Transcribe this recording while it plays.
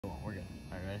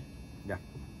Yeah.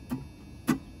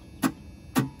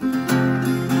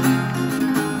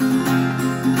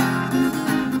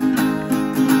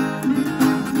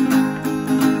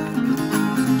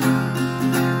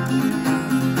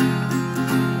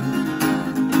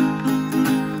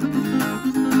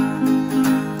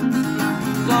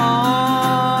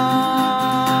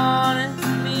 Gone, it's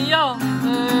me or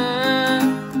her.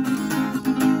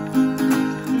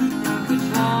 Which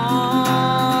one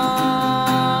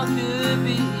could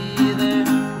be there?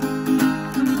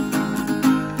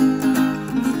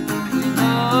 We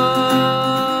know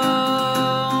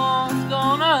what's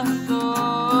gonna go.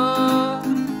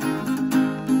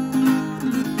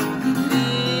 Me,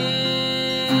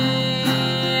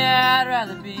 I'd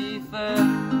rather be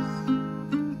first.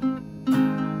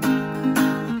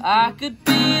 I could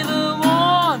be the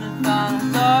one to find a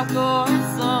dark or a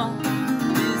sun.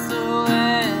 Be so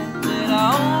wet that I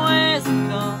always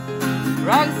come. Or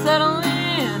I could settle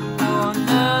in for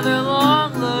another long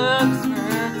look,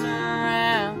 turn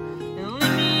around and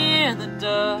leave me in the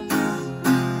dust.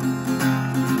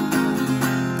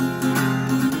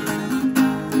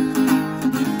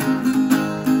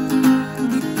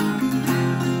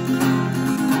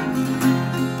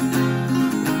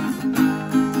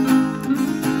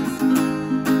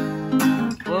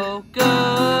 Woke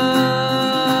up,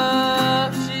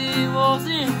 she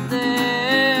wasn't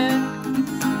there.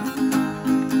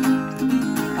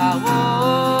 I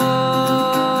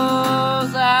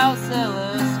was out hella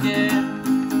scared.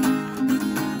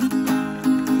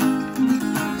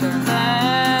 Turns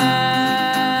out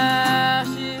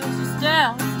she was just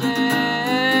downstairs.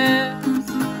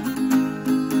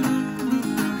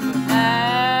 But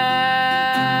now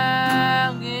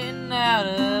I'm getting out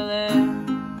of there.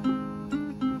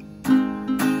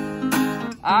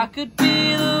 I could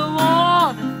be the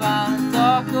one to find a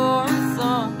dark or a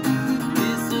sun. Be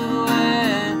so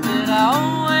wet that I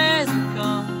always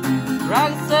come. Or I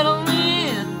could settle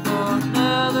in for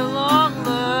another long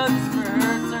look,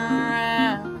 turn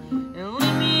around and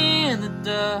leave me in the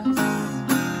dust.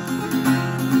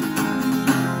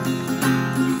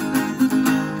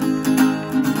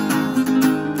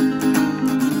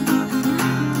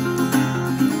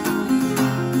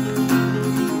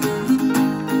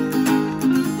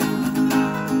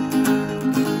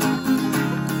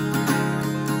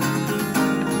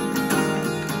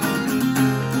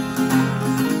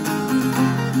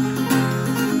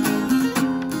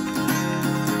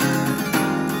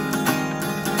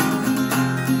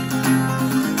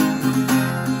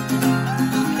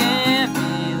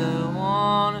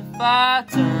 I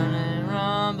turn and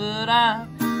run, but I'm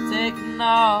taking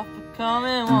off,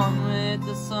 becoming one with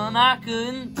the sun. I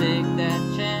couldn't take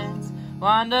that chance,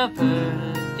 wind up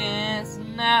hurt against,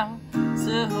 and now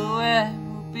silhouette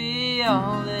will be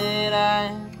all that I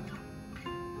am.